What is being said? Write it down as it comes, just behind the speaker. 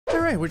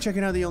right, we're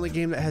checking out the only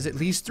game that has at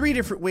least 3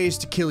 different ways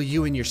to kill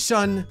you and your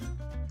son.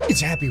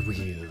 It's Happy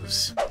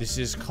Wheels. This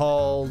is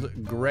called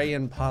Gray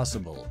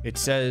Impossible. It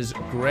says,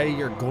 Gray,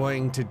 you're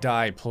going to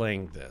die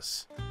playing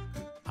this.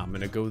 I'm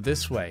gonna go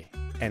this way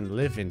and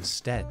live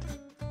instead.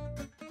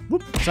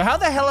 Whoop. So how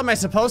the hell am I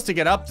supposed to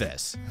get up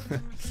this?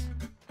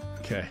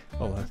 Okay,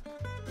 hold on.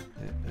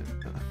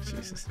 Oh,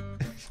 Jesus.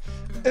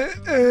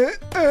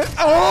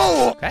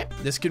 Oh! Okay,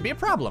 this could be a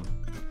problem.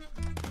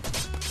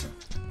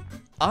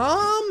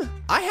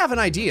 I have an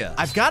idea.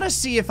 I've got to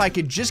see if I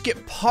could just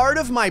get part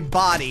of my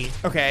body,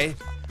 okay,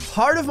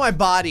 part of my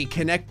body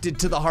connected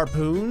to the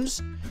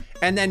harpoons,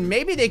 and then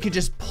maybe they could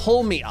just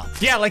pull me up.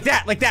 Yeah, like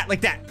that, like that,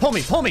 like that. Pull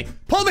me, pull me,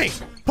 pull me,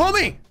 pull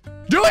me.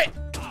 Do it,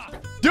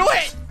 do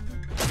it.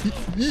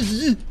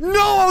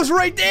 No, I was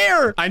right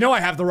there. I know I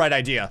have the right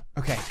idea.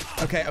 Okay,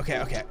 okay, okay,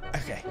 okay,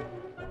 okay.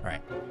 All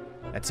right,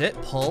 that's it,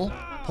 pull,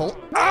 pull.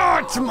 Oh,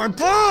 it's my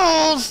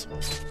balls.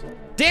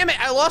 Damn it,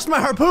 I lost my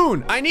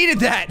harpoon. I needed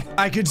that.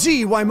 I could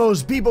see why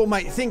most people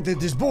might think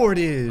that this board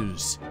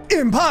is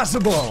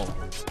impossible.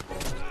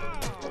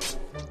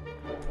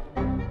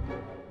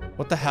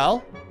 What the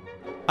hell?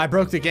 I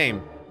broke the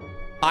game.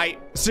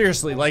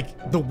 Seriously,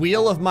 like, the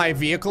wheel of my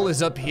vehicle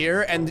is up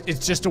here and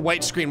it's just a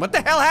white screen. What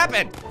the hell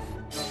happened?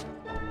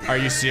 Are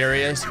you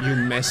serious? You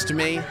missed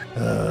me?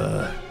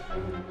 Ugh.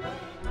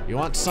 You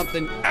want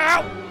something?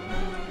 Ow!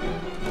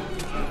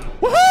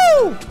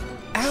 Woohoo!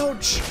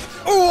 Ouch!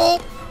 Oh!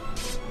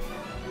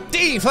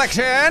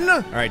 Deflection!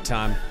 All right,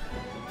 Tom.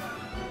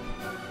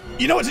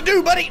 You know what to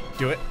do, buddy!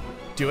 Do it,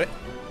 do it,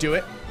 do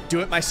it,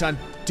 do it, my son.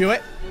 Do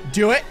it,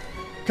 do it.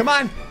 Come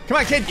on,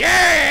 kid.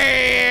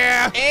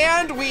 Yeah!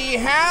 And we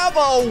have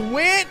a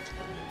win.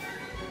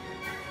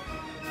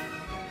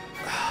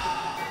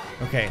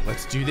 Okay,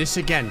 let's do this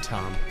again,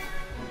 Tom.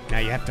 Now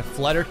you have to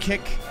flutter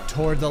kick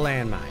toward the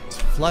landmines.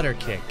 Flutter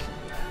kick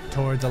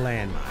toward the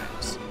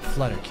landmines.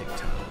 Flutter kick,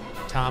 Tom.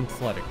 Tom,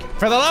 flutter kick.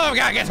 For the love of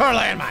God, get toward the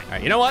landmine. All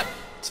right, you know what?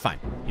 It's fine.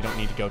 You don't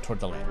need to go toward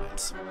the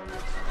landmines.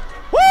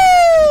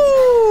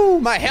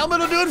 Woo! My helmet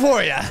will do it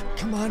for you.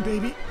 Come on,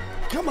 baby.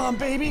 Come on,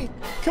 baby.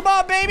 Come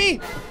on,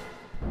 baby.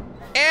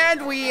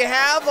 And we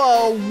have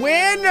a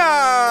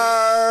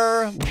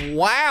winner.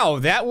 Wow,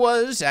 that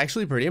was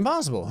actually pretty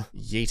impossible.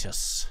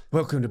 Yeetus.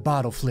 Welcome to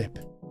Bottle Flip.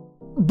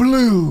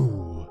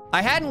 Blue.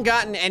 I hadn't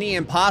gotten any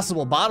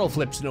impossible bottle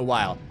flips in a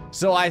while,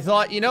 so I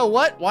thought, you know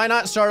what? Why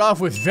not start off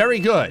with very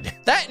good?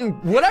 That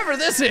and whatever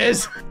this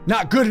is.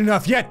 Not good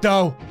enough yet,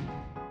 though.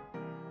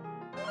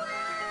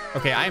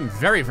 Okay, I am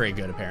very, very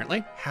good,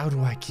 apparently. How do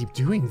I keep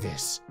doing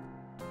this?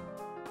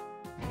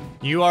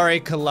 You are a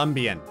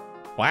Colombian.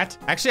 What?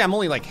 Actually, I'm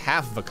only like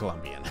half of a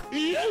Colombian.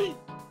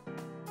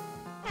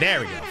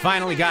 There we go.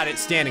 Finally got it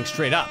standing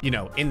straight up, you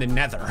know, in the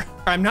nether.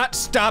 I'm not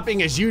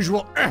stopping as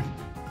usual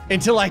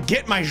until I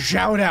get my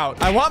shout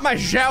out. I want my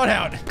shout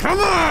out. Come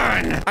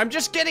on! I'm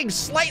just getting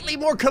slightly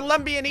more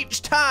Colombian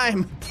each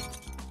time.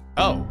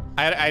 Oh,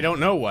 I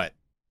don't know what.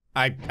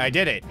 I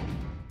did it.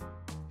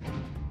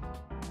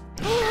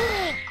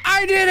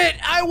 I did it!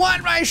 I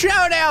want my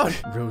shout out!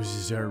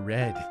 Roses are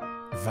red,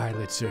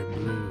 violets are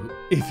blue.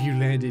 If you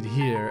landed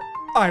here,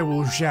 I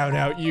will shout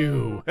out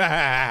you.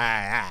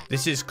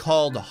 This is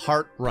called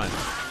Heart Run.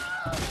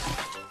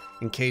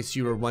 In case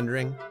you were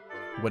wondering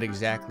what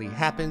exactly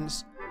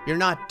happens, you're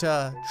not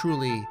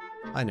truly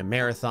on a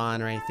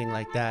marathon or anything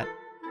like that.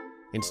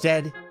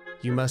 Instead,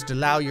 you must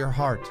allow your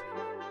heart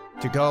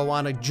to go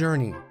on a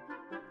journey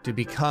to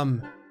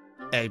become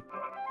an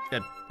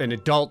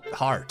adult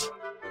heart.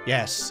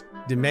 Yes.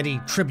 The many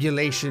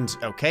tribulations,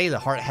 okay, the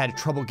heart had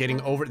trouble getting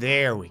over,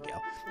 there we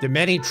go. The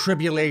many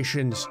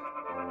tribulations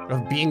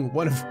of being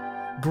one of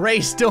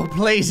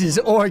Graystillplays'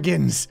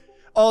 organs.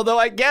 Although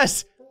I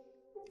guess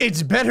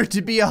it's better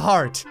to be a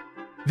heart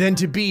than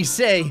to be,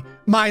 say,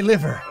 my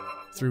liver.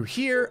 Through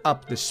here,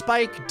 up the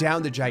spike,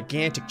 down the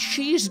gigantic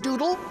cheese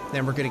doodle.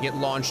 Then we're gonna get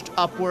launched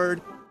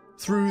upward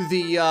through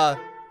the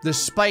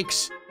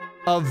spikes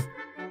of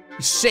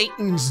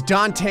Satan's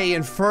Dante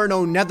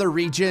Inferno nether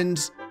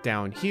regions.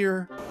 Down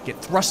here,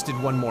 get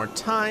thrusted one more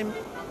time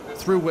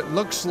through what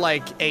looks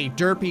like a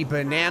derpy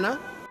banana.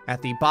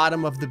 At the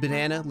bottom of the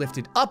banana,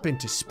 lifted up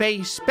into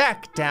space,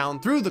 back down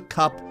through the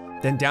cup,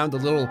 then down the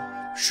little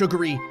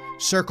sugary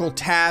circle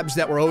tabs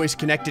that were always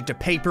connected to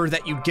paper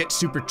that you'd get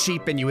super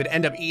cheap and you would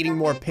end up eating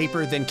more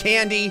paper than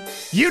candy.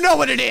 You know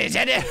what it is,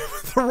 and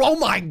oh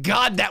my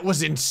God, that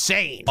was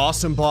insane.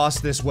 Awesome, boss,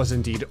 this was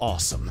indeed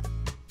awesome.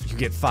 You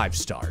get 5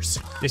 stars.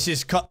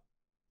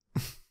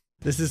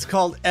 This is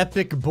called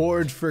Epic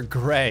Board for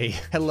Gray.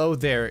 Hello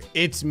there,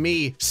 it's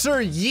me,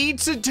 Sir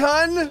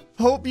Yeetsaton.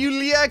 Hope you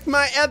like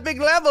my epic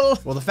level.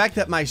 Well, the fact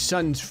that my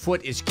son's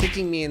foot is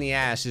kicking me in the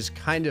ass is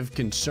kind of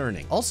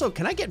concerning. Also,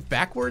 can I get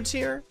backwards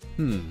here?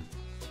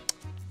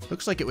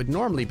 Looks like it would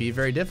normally be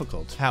very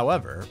difficult.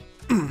 However,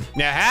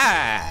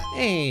 aha!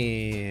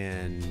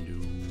 And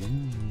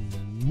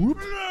whoop.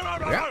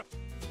 Yeah.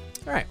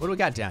 All right, what do we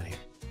got down here?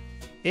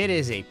 It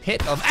is a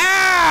pit of,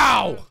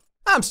 ow!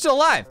 I'm still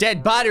alive.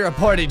 Dead body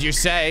reported, you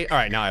say? All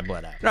right, now I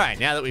bled out. All right,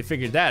 now that we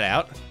figured that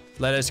out,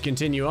 let us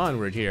continue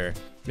onward here.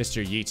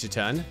 Mr.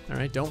 Yeets-a-ton. All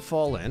right, don't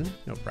fall in,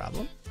 no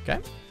problem. Okay,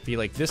 be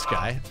like this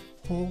guy.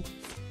 Oh.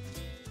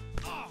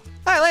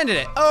 I landed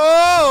it.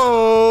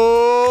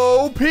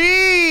 Oh,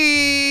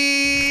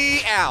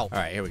 P. Ow. All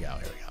right, here we go.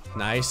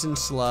 Nice and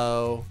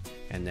slow.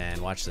 And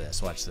then watch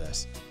this, watch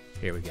this.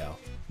 Here we go.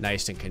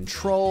 Nice and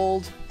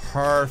controlled.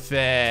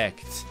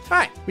 Perfect. All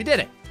right, we did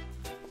it.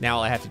 Now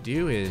all I have to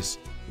do is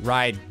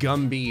ride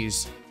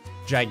Gumby's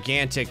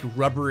gigantic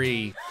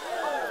rubbery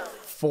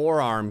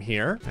forearm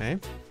here. Okay.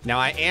 Now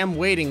I am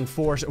waiting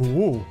for,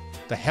 ooh,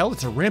 the hell,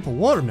 it's a ramp of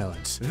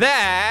watermelons.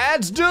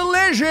 That's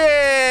delicious.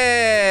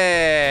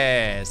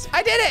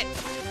 I did it.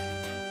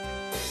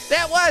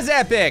 That was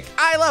epic.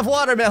 I love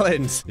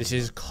watermelons. This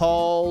is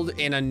called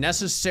an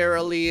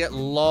unnecessarily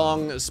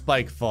long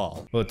spike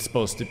fall. Well, it's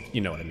supposed to,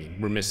 you know what I mean.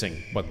 We're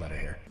missing one letter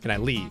here. Can I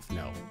leave?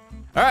 No.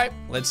 All right,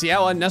 let's see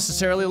how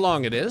unnecessarily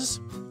long it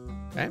is.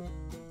 Okay,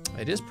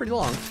 it is pretty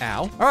long.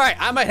 Ow. All right,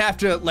 I might have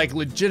to like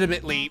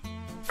legitimately,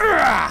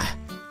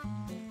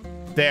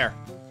 there.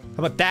 How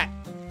about that,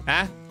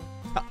 huh?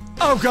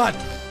 Oh God,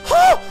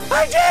 oh,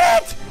 I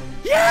did it!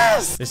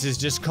 Yes! This is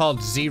just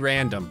called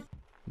Z-random.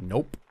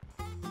 Nope.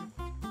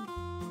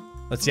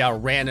 Let's see how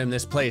random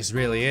this place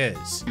really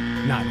is.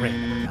 Not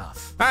random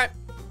enough. All right,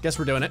 guess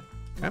we're doing it.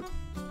 Okay.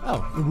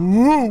 Oh.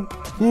 Ooh.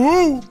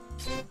 Ooh.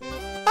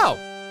 Oh,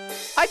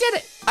 I did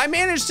it. I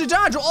managed to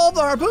dodge all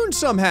the harpoons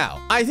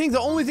somehow. I think the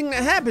only thing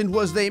that happened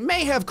was they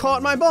may have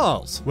caught my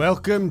balls.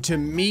 Welcome to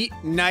Meat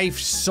Knife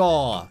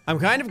Saw. I'm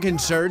kind of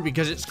concerned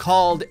because it's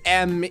called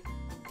M-E-E-T,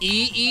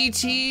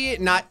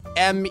 not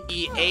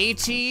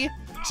M-E-A-T.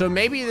 So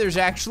maybe there's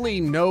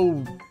actually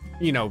no,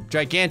 you know,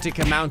 gigantic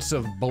amounts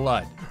of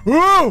blood.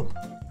 Oh!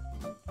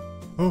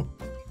 Oh.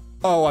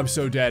 Oh, I'm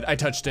so dead. I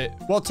touched it.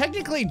 Well,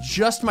 technically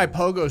just my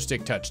pogo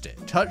stick touched it.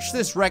 Touch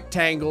this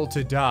rectangle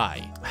to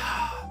die.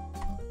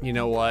 You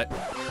know what?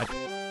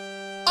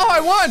 Oh, I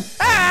won!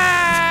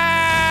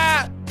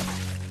 Ah!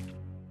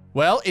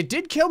 Well, it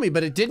did kill me,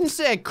 but it didn't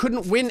say I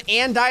couldn't win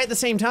and die at the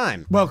same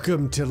time.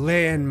 Welcome to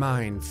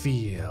Landmine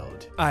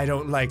Field. I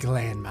don't like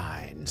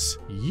landmines.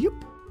 Yep.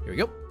 Here we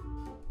go.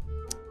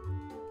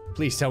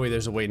 Please tell me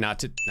there's a way not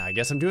to. I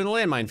guess I'm doing the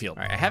landmine field.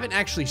 All right, I haven't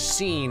actually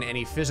seen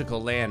any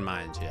physical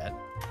landmines yet,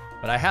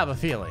 but I have a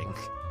feeling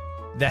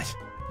that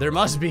there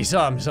must be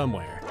some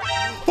somewhere.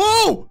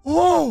 Oh!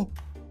 Oh!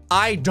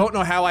 I don't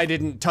know how I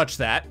didn't touch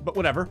that, but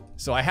whatever.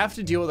 So I have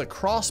to deal with a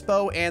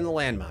crossbow and the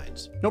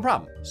landmines. No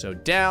problem. So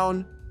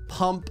down,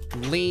 pump,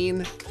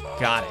 lean.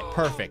 Got it,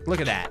 perfect. Look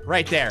at that,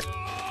 right there.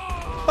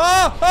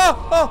 Oh,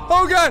 oh, oh,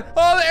 oh God.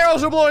 Oh, the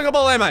arrows are blowing up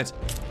all landmines.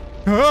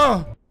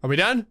 Oh. Are we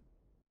done?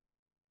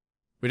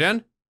 We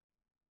done?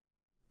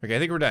 Okay, I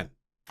think we're done.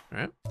 All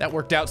right, that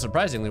worked out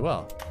surprisingly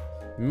well.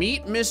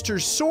 Meet Mr.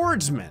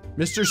 Swordsman.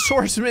 Mr.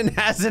 Swordsman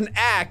has an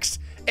axe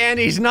and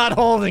he's not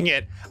holding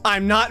it.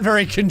 I'm not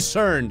very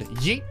concerned.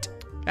 Yeet.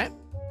 Okay.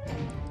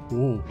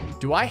 Ooh.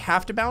 Do I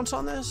have to bounce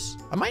on this?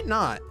 I might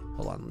not.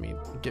 Hold on, let me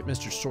get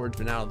Mr.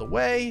 Swordsman out of the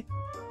way.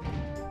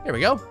 There we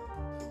go.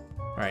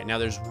 All right, now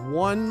there's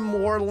one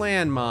more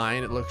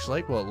landmine, it looks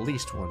like. Well, at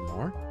least one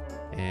more.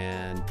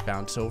 And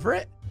bounce over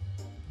it.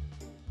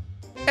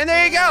 And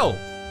there you go.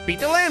 Beat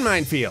the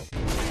landmine field.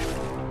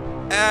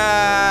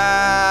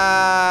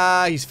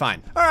 He's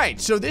fine. All right,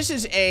 so this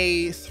is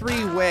a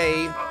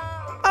three-way,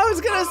 I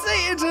was gonna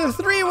say it's a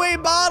three-way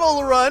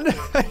bottle run.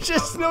 I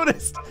just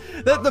noticed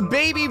that the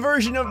baby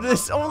version of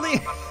this only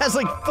has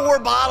like 4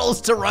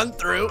 bottles to run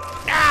through.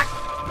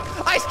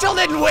 Ah! I still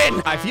didn't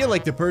win! I feel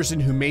like the person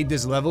who made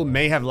this level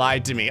may have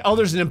lied to me. Oh,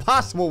 there's an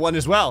impossible one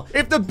as well.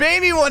 If the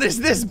baby one is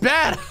this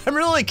bad, I'm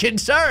really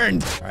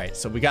concerned. All right,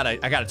 so I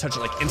gotta touch it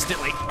like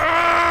instantly.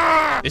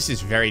 Ah! This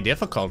is very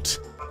difficult.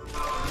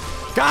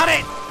 Got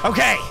it!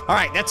 Okay, all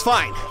right, that's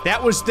fine.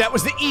 That was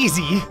the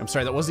easy. I'm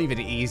sorry, that wasn't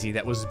even easy,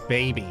 that was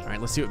baby. All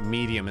right, let's see what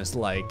medium is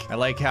like. I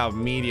like how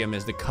medium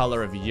is the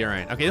color of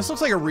urine. Okay, this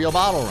looks like a real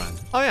bottle run.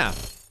 Oh yeah.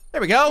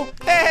 There we go.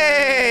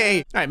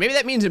 Hey! All right, maybe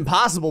that means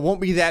impossible won't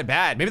be that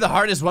bad. Maybe the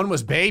hardest one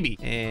was baby.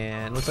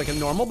 And looks like a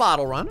normal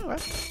bottle run.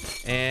 Okay.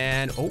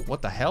 And, oh,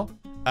 what the hell?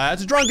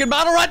 It's a drunken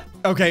bottle run.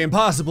 Okay,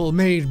 impossible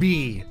may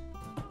be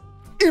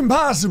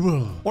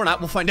impossible. Or not,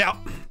 we'll find out.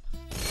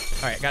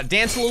 All right, gotta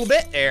dance a little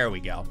bit. There we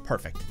go,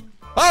 perfect.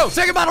 Oh,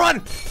 second bottle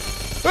run.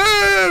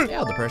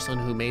 Yeah, the person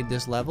who made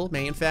this level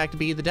may in fact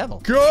be the devil.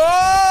 Go!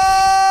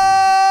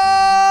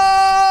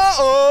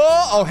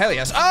 Oh, hell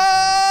yes.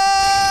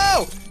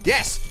 Oh!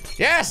 Yes.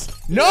 Yes!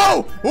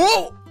 No!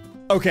 Whoa!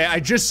 Okay, I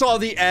just saw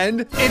the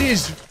end. It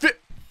is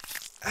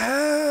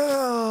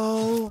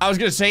ow. I was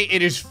gonna say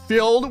it is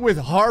filled with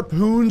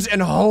harpoons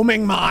and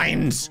homing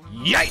mines.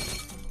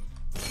 Yikes!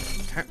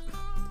 Okay.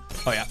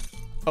 Oh yeah.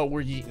 Oh,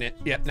 we're eating it.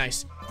 Yep,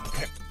 nice.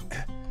 Okay.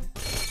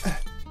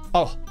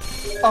 Oh.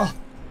 Oh.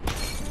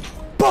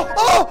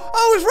 Oh!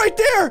 I was right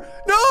there!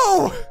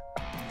 No!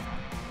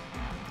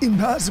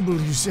 Impossible,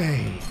 you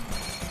say?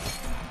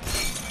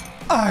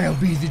 I'll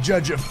be the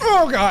judge of,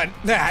 oh God,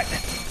 that.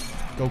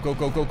 Go, go,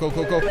 go, go, go,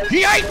 go, go.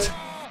 Yikes!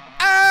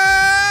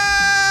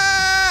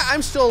 Ah!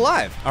 I'm still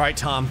alive. All right,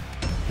 Tom,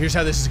 here's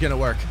how this is gonna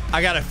work.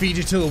 I gotta feed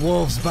you to the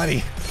wolves,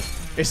 buddy.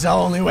 It's the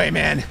only way,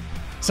 man.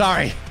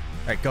 Sorry.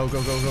 All right, go,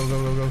 go, go, go,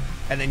 go, go, go.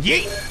 And then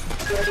yeet.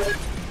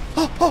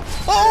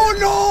 Oh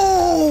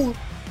no!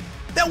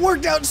 That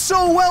worked out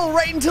so well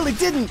right until it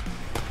didn't.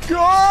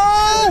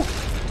 Go!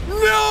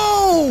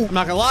 No! I'm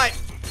not gonna lie.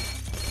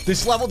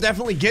 This level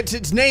definitely gets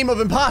its name of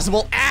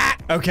impossible. Ah!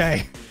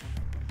 Okay.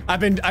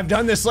 I've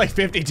done this like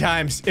 50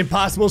 times.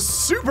 Impossible,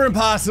 super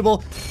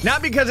impossible.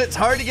 Not because it's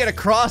hard to get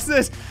across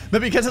this, but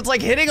because it's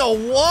like hitting a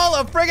wall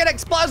of friggin'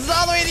 explosives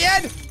all the way to the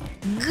end.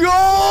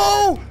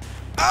 Go!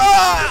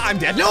 Ah! I'm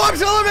dead. No, I'm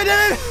still alive. I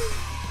did it!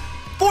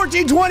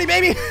 1420,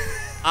 baby.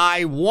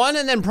 I won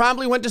and then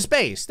promptly went to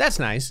space. That's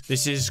nice.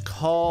 This is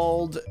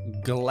called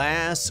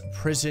Glass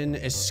Prison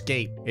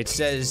Escape. It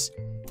says,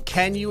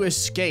 can you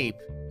escape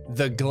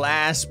the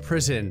glass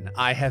prison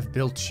I have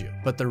built you?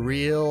 But the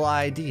real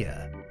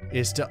idea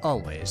is to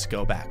always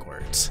go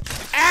backwards.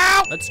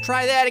 Ow! Let's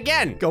try that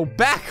again. Go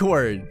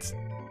backwards.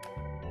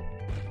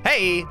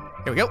 Hey,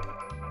 here we go.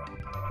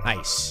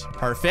 Nice,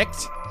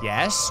 perfect,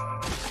 yes.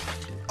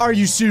 Are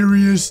you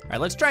serious? All right,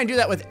 let's try and do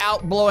that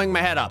without blowing my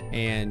head up.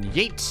 And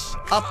yeet,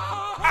 up.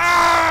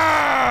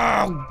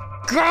 Oh,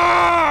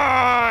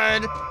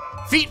 God!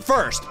 Feet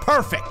first,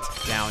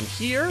 perfect. Down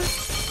here.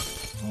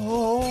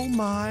 Oh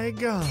my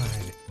God.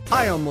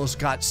 I almost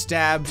got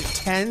stabbed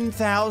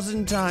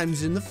 10,000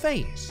 times in the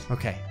face.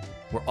 Okay,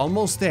 we're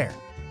almost there.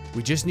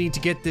 We just need to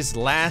get this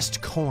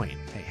last coin.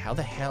 Hey, how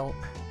the hell?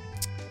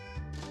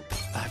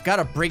 I've got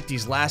to break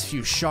these last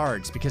few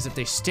shards because if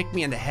they stick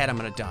me in the head, I'm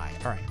gonna die.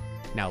 All right,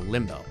 now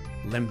limbo,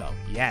 limbo.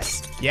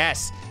 Yes,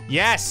 yes,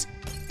 yes.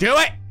 Do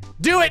it,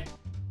 do it.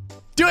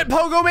 Do it,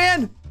 Pogo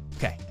Man.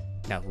 Okay,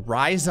 now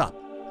rise up.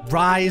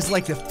 Rise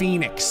like the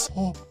phoenix.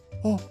 Oh,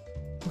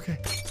 okay.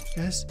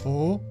 Yes.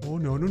 Oh,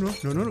 no, no, no,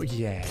 no, no, no.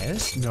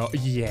 Yes, no,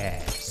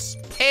 yes.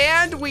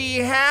 And we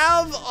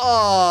have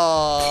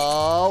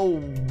a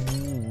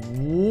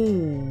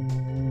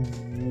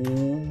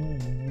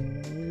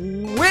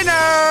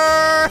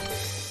winner!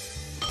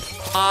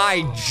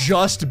 I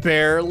just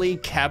barely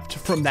kept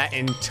from that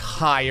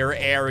entire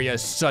area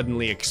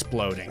suddenly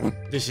exploding.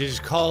 This is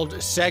called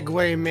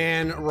Segway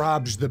Man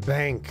Robs the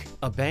Bank.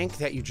 A bank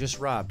that you just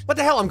robbed. What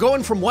the hell, I'm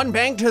going from one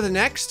bank to the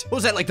next? What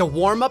was that, like the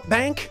warm-up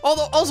bank?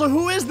 Also,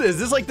 who is this? Is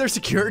this like their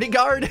security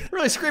guard?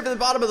 Really scraping the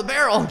bottom of the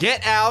barrel.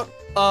 Get out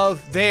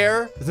of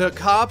there. The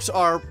cops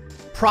are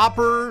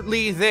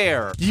properly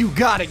there. You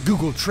got it,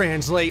 Google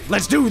Translate.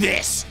 Let's do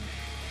this.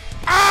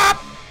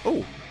 Ah!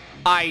 Oh,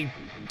 I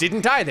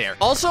didn't die there.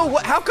 Also,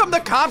 how come the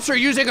cops are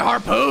using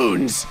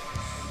harpoons?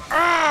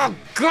 Oh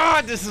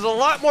God, this is a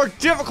lot more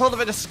difficult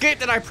of an escape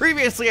than I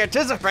previously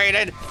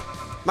anticipated.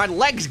 My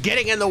leg's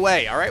getting in the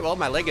way. All right, well,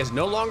 my leg is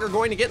no longer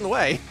going to get in the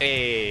way.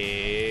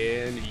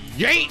 And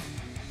yeet!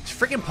 This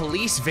freaking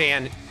police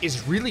van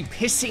is really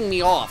pissing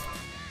me off.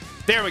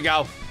 There we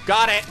go,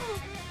 got it.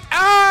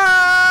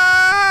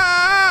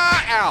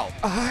 Ah! Ow.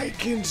 I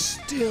can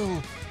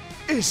still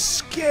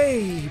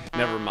escape.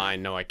 Never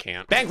mind, no I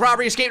can't. Bank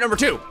robbery escape number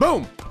 2,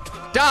 boom.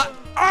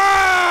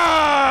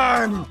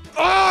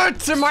 Oh,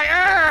 to my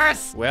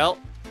ass! Well,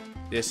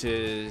 this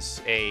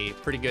is a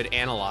pretty good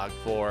analog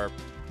for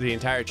the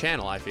entire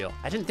channel, I feel.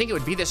 I didn't think it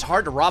would be this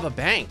hard to rob a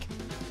bank.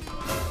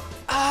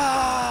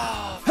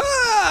 Ah!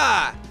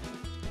 Ha!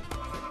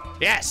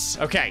 Yes,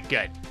 okay,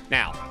 good.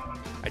 Now,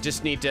 I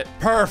just need to,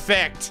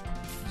 perfect.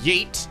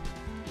 Yeet,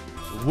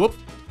 whoop.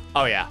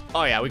 Oh yeah,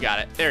 we got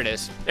it. There it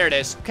is, there it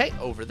is. Okay,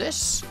 over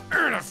this. The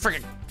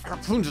freaking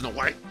harpoon's in the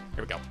way.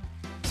 Here we go.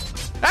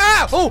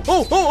 Ah! Oh,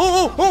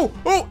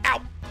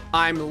 ow!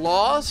 I'm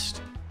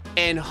lost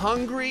and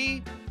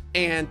hungry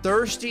and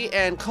thirsty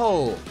and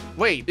cold.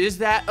 Wait, is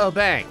that a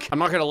bank? I'm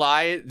not gonna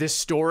lie, this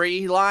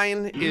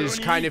storyline is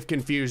kind of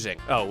confusing.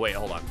 Oh, wait,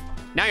 hold on.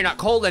 Now you're not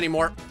cold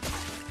anymore.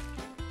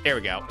 There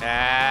we go.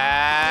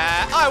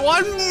 I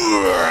won!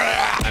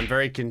 I'm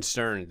very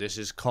concerned. This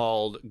is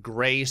called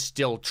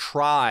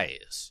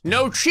Graystillplays.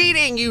 No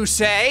cheating, you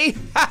say?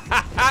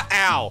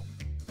 Ow.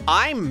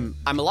 I'm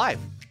alive.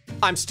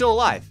 I'm still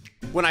alive.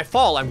 When I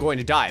fall, I'm going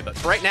to die, but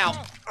for right now,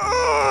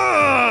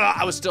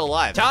 I was still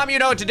alive. Tom, you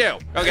know what to do.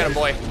 Go get him,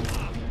 boy.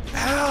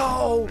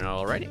 Ow.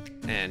 Alrighty,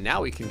 and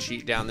now we can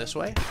cheat down this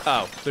way.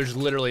 Oh, there's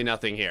literally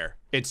nothing here.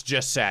 It's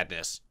just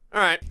sadness. All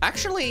right,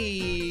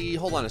 actually,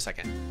 hold on a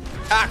second.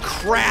 Ah,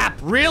 crap,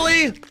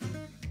 really?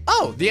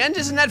 Oh, the end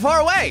isn't that far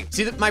away.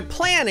 See, my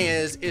plan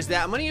is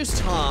that I'm gonna use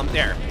Tom,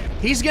 there.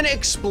 He's gonna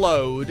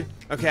explode,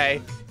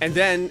 okay? And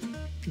then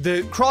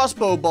the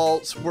crossbow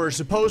bolts were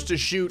supposed to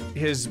shoot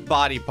his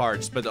body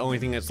parts, but the only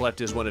thing that's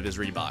left is one of his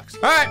Reeboks.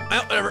 All right,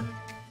 well, whatever.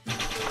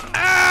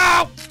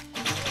 Ow!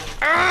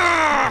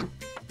 Ah!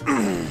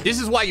 This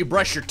is why you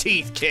brush your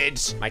teeth,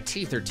 kids. My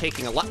teeth are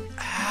taking a lot.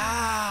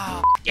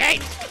 Ow!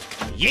 Yeet!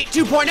 Yeet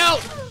 2.0!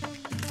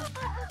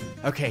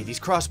 Okay, these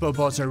crossbow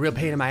bolts are a real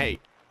pain in my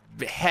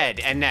head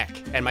and neck,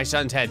 and my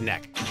son's head and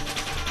neck.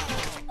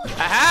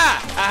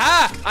 Aha!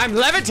 Aha! I'm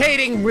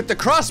levitating with the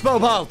crossbow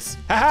bolts!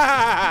 Ha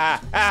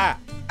ha ha!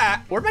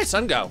 Where'd my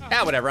son go?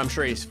 Ah, whatever, I'm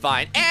sure he's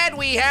fine. And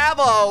we have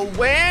a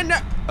win!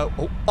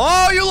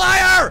 Oh, you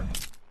liar!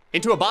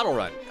 into a bottle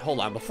run. Hold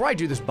on, before I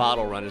do this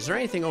bottle run, is there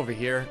anything over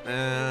here?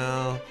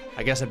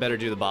 I guess I better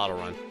do the bottle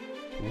run.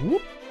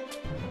 Whoop.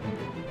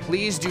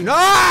 Please do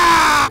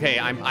not. Okay,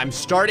 I'm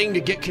starting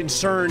to get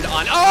concerned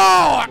on,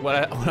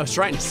 what I was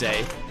trying to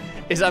say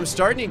is I'm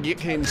starting to get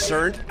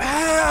concerned,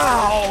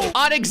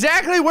 on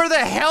exactly where the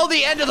hell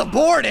the end of the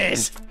board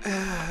is.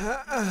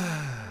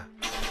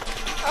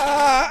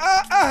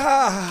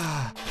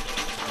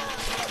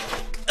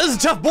 This is a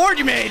tough board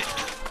you made.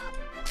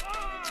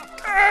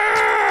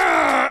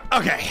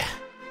 Okay.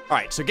 All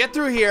right, so get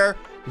through here,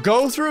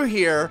 go through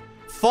here,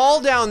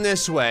 fall down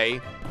this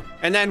way,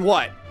 and then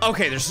what?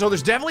 Okay, there's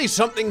definitely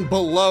something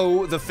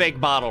below the fake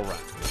bottle run.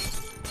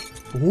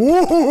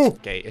 Woo!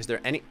 Okay, is there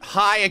any?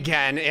 Hi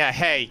again. Yeah,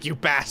 hey, you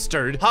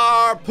bastard.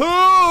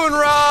 Harpoon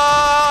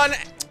run!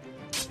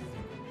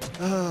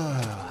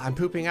 I'm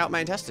pooping out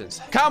my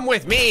intestines. Come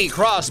with me,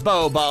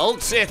 crossbow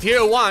bolts, if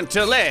you want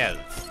to live.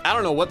 I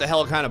don't know what the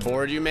hell kind of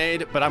board you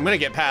made, but I'm gonna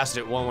get past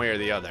it one way or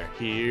the other.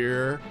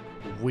 Here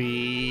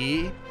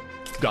we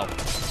go.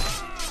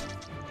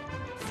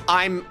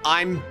 I'm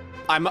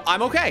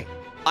okay.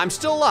 I'm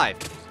still alive.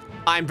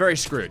 I'm very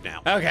screwed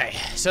now. Okay,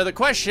 so the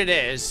question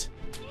is,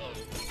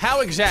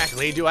 how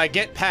exactly do I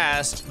get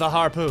past the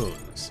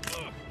harpoons?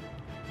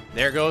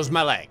 There goes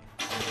my leg.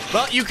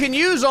 Well, you can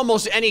use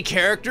almost any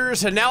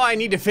characters, and now I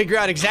need to figure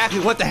out exactly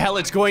what the hell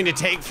it's going to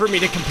take for me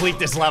to complete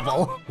this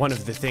level. One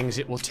of the things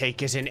it will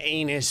take is an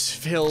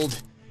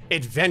anus-filled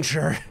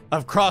adventure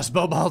of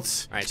crossbow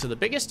bolts. All right, so the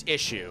biggest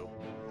issue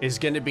is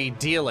gonna be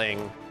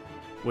dealing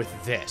with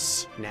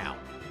this. Now,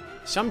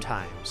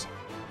 sometimes,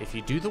 if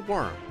you do the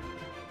worm,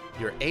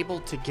 you're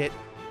able to get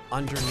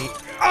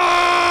underneath. Oh,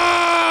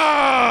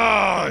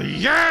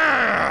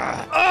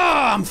 yeah!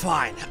 Oh, I'm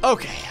fine.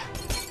 Okay.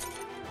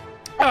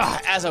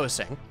 As I was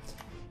saying,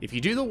 if you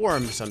do the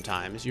worm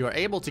sometimes, you are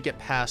able to get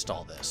past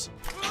all this.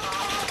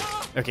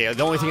 Okay,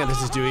 the only thing that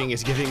this is doing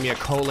is giving me a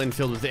colon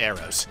filled with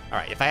arrows. All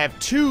right, if I have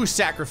 2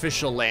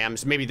 sacrificial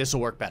lambs, maybe this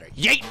will work better.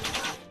 Yeet!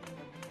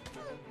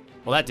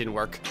 Well, that didn't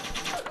work.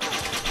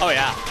 Oh,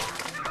 yeah.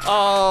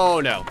 Oh,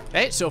 no.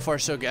 Hey, so far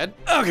so good.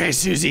 Okay,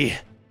 Susie.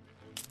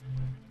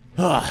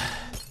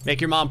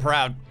 Make your mom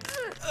proud.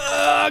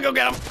 Go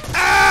get him.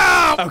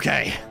 Ow!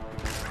 Okay.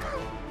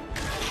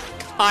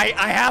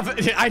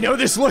 I know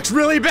this looks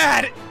really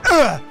bad.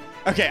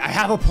 Okay, I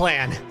have a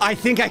plan. I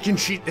think I can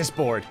cheat this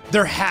board.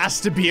 There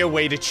has to be a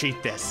way to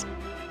cheat this.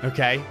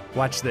 Okay,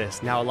 watch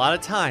this. Now, a lot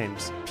of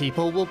times,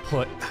 people will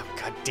put, oh,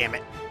 God damn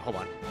it. Hold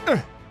on.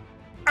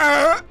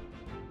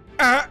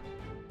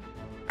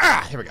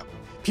 Here we go.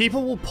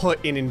 People will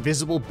put an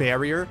invisible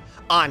barrier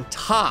on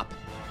top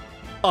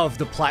of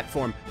the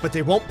platform, but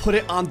they won't put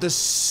it on the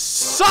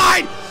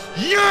side.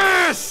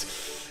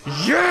 Yes!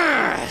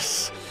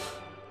 Yes!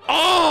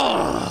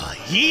 Oh,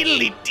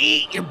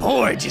 yeedly-dee, your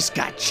board just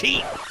got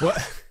cheap.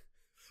 What?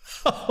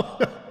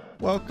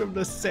 Welcome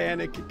to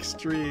Sanic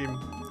Extreme.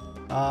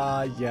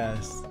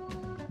 Yes.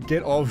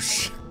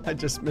 I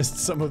just missed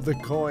some of the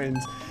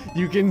coins.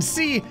 You can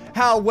see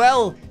how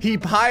well he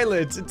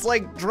pilots. It's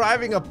like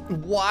driving a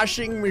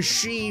washing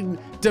machine,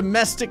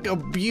 domestic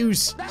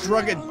abuse,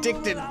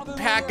 drug-addicted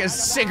pack of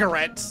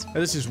cigarettes. Oh,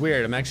 this is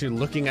weird. I'm actually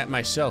looking at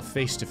myself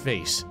face to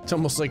face. It's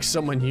almost like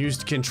someone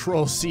used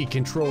Control-C,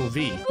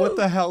 Control-V. What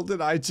the hell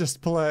did I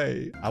just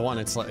play? I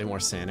wanted slightly more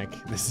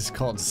Sanic. This is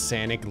called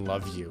Sanic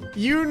Love You.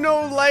 You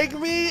know like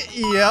me?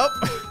 Yep.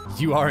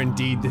 You are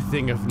indeed the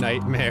thing of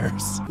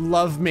nightmares.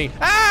 Love me.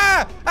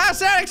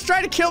 Sanic's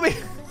trying to kill me.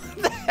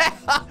 What the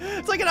hell?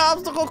 It's like an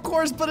obstacle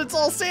course, but it's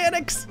all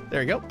Sanics.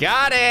 There we go.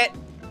 Got it.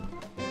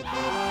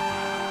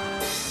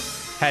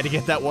 Had to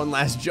get that one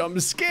last jump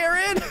scare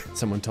in.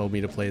 Someone told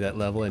me to play that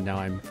level, and now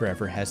I'm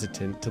forever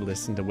hesitant to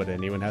listen to what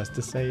anyone has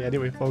to say.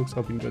 Anyway, folks,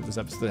 hope you enjoyed this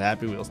episode.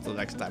 Happy Wheels. Till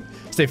next time.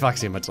 Stay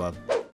foxy and much love.